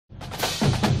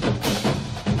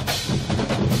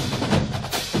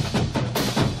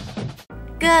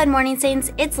Good morning,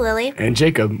 Saints. It's Lily. And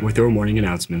Jacob with your morning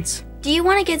announcements. Do you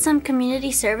want to get some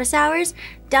community service hours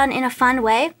done in a fun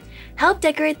way? Help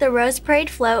decorate the Rose Parade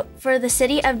float for the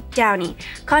city of Downey.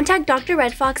 Contact Dr.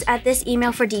 Red Fox at this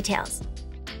email for details.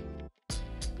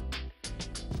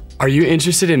 Are you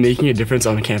interested in making a difference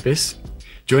on campus?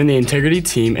 Join the Integrity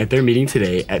team at their meeting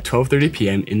today at 12:30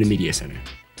 p.m. in the Media Center.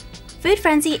 Food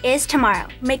Frenzy is tomorrow.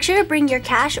 Make sure to bring your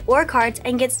cash or cards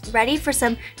and get ready for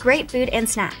some great food and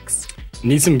snacks.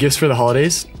 Need some gifts for the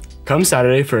holidays? Come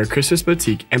Saturday for a Christmas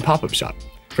boutique and pop-up shop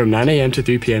from 9 a.m. to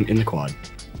 3 p.m. in the quad.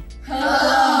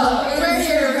 Hello, we're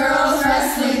your girls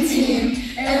wrestling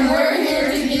team, and we're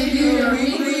here to give you your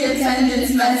weekly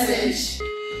attendance message.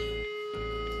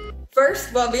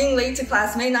 First, while being late to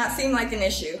class may not seem like an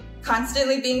issue,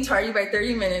 constantly being tardy by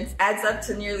 30 minutes adds up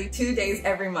to nearly 2 days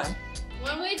every month.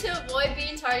 One way to avoid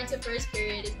being tardy to first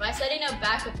period is by setting up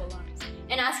backup alarms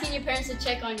and asking your parents to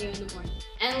check on you in the morning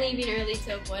and leaving early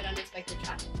to avoid unexpected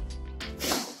traffic.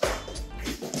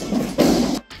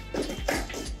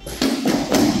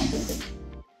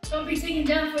 Don't be taken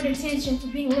down for detention for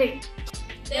being late.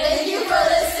 Thank you for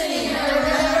listening, and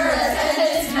remember,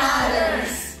 attendance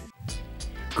matters.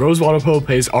 Girls Water Polo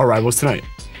plays our rivals tonight.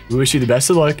 We wish you the best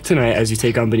of luck tonight as you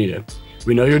take on Bonita.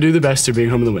 We know you'll do the best to bring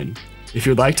home the win. If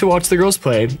you would like to watch the girls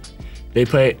play, they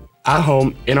play at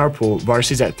home in our pool.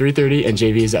 Varsity's at 3:30 and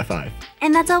JV is at 5.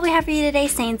 And that's all we have for you today,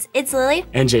 Saints. It's Lily.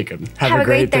 And Jacob. Have a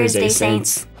great Thursday,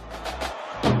 Saints.